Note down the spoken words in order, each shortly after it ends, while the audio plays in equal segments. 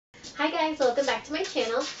guys, welcome back to my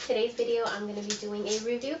channel. Today's video I'm going to be doing a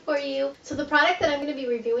review for you. So the product that I'm going to be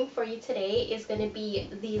reviewing for you today is going to be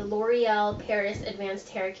the L'Oreal Paris Advanced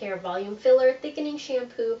Hair Care Volume Filler Thickening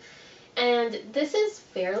Shampoo. And this is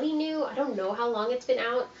fairly new. I don't know how long it's been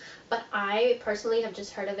out, but I personally have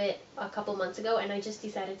just heard of it a couple months ago and I just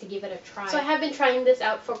decided to give it a try. So I have been trying this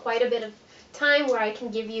out for quite a bit of time where I can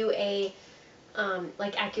give you a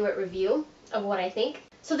accurate review of what I think.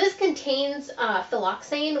 So this contains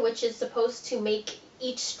phylloxane, which is supposed to make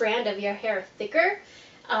each strand of your hair thicker.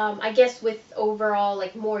 I guess with overall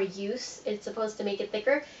more use, it's supposed to make it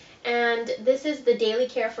thicker. And this is the daily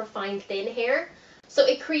care for fine thin hair. So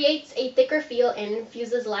it creates a thicker feel and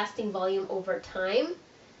infuses lasting volume over time,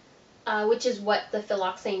 which is what the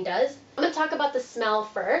phylloxane does. I'm going to talk about the smell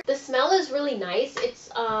first. The smell is really nice.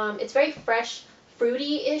 It's very fresh,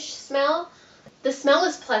 fruity-ish smell. The smell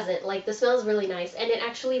is pleasant, the smell is really nice, and it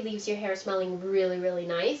actually leaves your hair smelling really, really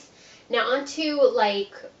nice. Now onto,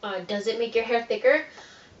 does it make your hair thicker?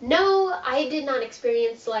 No, I did not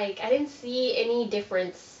experience, I didn't see any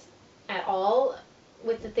difference at all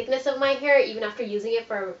with the thickness of my hair, even after using it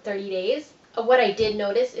for 30 days. What I did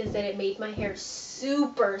notice is that it made my hair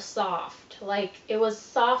super soft. It was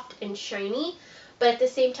soft and shiny, but at the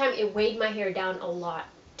same time, it weighed my hair down a lot,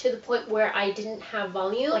 to the point where I didn't have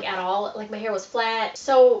volume at all. My hair was flat.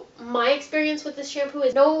 So my experience with this shampoo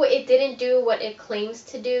is no, it didn't do what it claims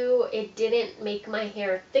to do. It didn't make my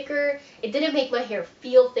hair thicker. It didn't make my hair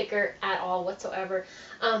feel thicker at all whatsoever.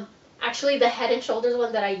 Actually, the Head and Shoulders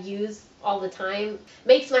one that I use all the time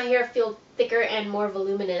makes my hair feel thicker and more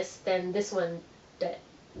voluminous than this one did.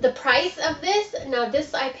 The price of this, now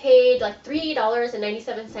this I paid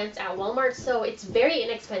 $3.97 at Walmart, so it's very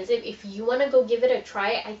inexpensive. If you want to go give it a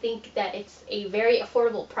try, I think that it's a very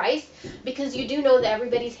affordable price, because you do know that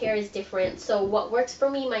everybody's hair is different, so what works for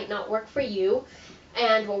me might not work for you,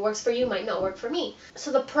 and what works for you might not work for me.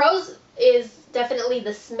 So the pros is definitely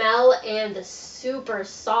the smell and the super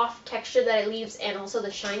soft texture that it leaves, and also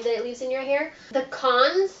the shine that it leaves in your hair. The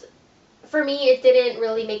cons, for me, it didn't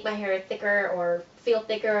really make my hair thicker or feel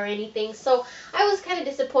thicker or anything, so I was kind of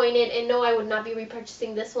disappointed, and no, I would not be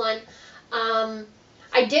repurchasing this one.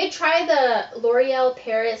 I did try the L'Oreal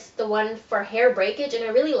Paris, the one for hair breakage, and I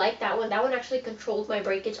really liked that one. That one actually controlled my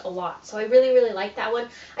breakage a lot, so I really, really liked that one.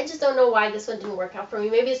 I just don't know why this one didn't work out for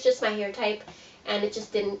me. Maybe it's just my hair type, and it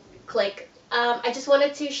just didn't click. I just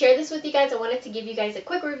wanted to share this with you guys. I wanted to give you guys a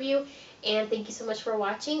quick review, and thank you so much for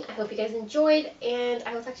watching. I hope you guys enjoyed, and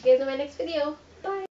I will talk to you guys in my next video. Bye!